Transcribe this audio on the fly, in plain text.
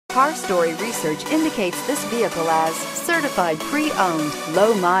Car Story research indicates this vehicle as certified pre-owned,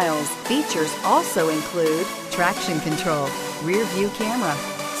 low miles. Features also include traction control, rear view camera,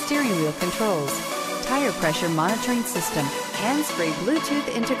 steering wheel controls, tire pressure monitoring system, hands-free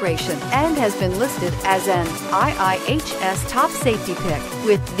Bluetooth integration, and has been listed as an IIHS top safety pick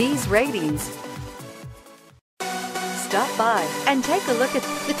with these ratings. Stop by and take a look at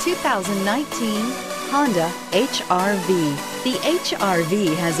the 2019 Honda HR-V. The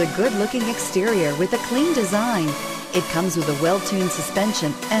HR-V has a good-looking exterior with a clean design. It comes with a well-tuned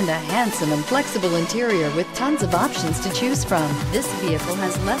suspension and a handsome and flexible interior with tons of options to choose from. This vehicle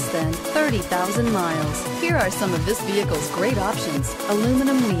has less than 30,000 miles. Here are some of this vehicle's great options: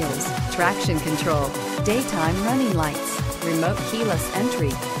 aluminum wheels, traction control, daytime running lights, remote keyless entry,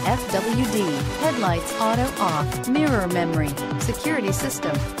 FWD, headlights auto off, mirror memory, security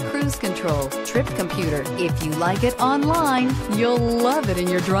system, cruise control, trip computer. If you like it online, you'll love it in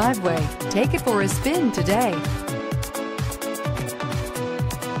your driveway. Take it for a spin today.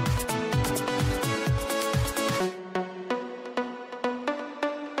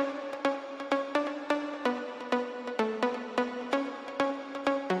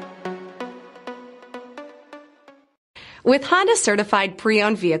 With Honda certified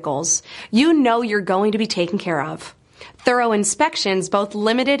pre-owned vehicles, you know you're going to be taken care of. Thorough inspections, both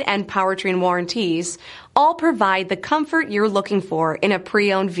limited and powertrain warranties, all provide the comfort you're looking for in a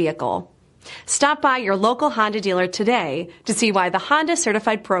pre-owned vehicle. Stop by your local Honda dealer today to see why the Honda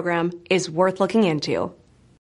certified program is worth looking into.